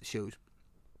Netflix shows.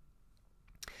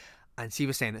 And she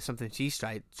was saying that something she's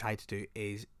tried to do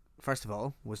is, first of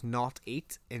all, was not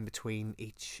eat in between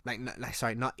each,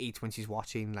 not eat when she's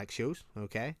watching like shows,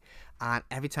 okay? And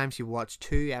every time she watched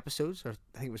 2 episodes, or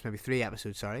I think it was maybe 3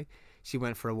 episodes, she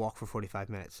went for a walk for 45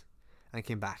 minutes and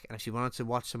came back. And if she wanted to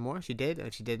watch some more, she did. And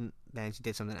if she didn't, then she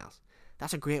did something else.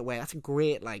 That's a great way. That's a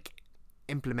great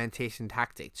implementation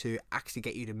tactic to actually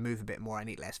get you to move a bit more and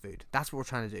eat less food. That's what we're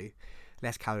trying to do.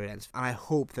 Less calorie dense. And I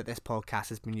hope that this podcast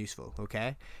has been useful,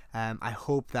 okay? I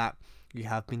hope that you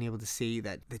have been able to see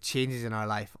that the changes in our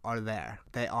life are there.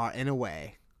 They are, in a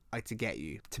way, out to get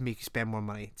you, to make you spend more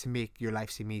money, to make your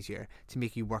life seem easier, to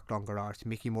make you work longer hours, to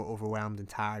make you more overwhelmed and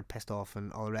tired, pissed off,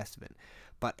 and all the rest of it.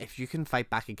 But if you can fight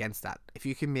back against that, if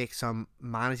you can make some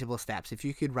manageable steps, if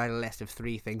you could write a list of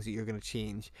 3 things that you're going to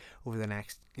change over the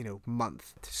next,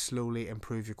 month to slowly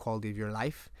improve your quality of your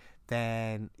life,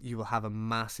 then you will have a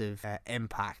massive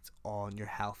impact on your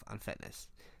health and fitness.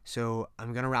 So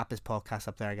I'm going to wrap this podcast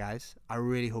up there, guys. I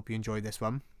really hope you enjoyed this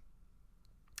one.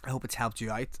 I hope it's helped you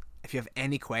out. If you have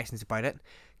any questions about it,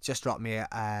 just drop me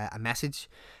a message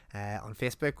on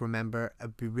Facebook. Remember,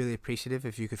 I'd be really appreciative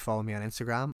if you could follow me on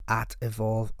Instagram at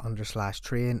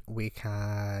evolve_train. We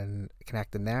can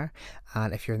connect in there.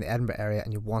 And if you're in the Edinburgh area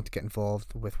and you want to get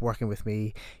involved with working with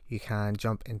me, you can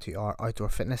jump into our outdoor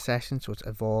fitness session. So it's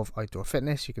Evolve Outdoor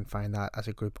Fitness. You can find that as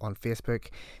a group on Facebook.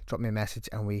 Drop me a message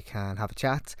and we can have a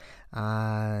chat.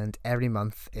 And every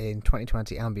month in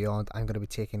 2020 and beyond, I'm going to be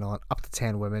taking on up to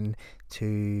 10 women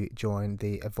to join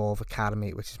the Evolve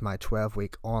Academy, which is my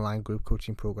 12-week online group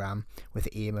coaching program with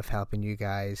the aim of helping you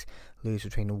guys lose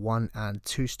between 1 and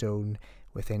 2 stone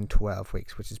within 12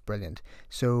 weeks, which is brilliant.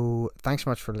 So thanks so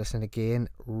much for listening again.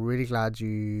 Really glad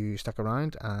you stuck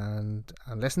around and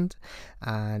listened,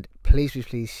 and please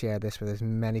share this with as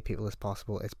many people as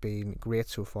possible. It's been great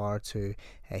so far to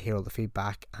hear all the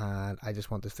feedback, and I just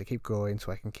want this to keep growing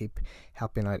so I can keep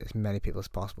helping out as many people as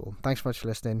possible. Thanks so much for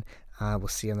listening, and we'll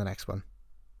see you in the next one.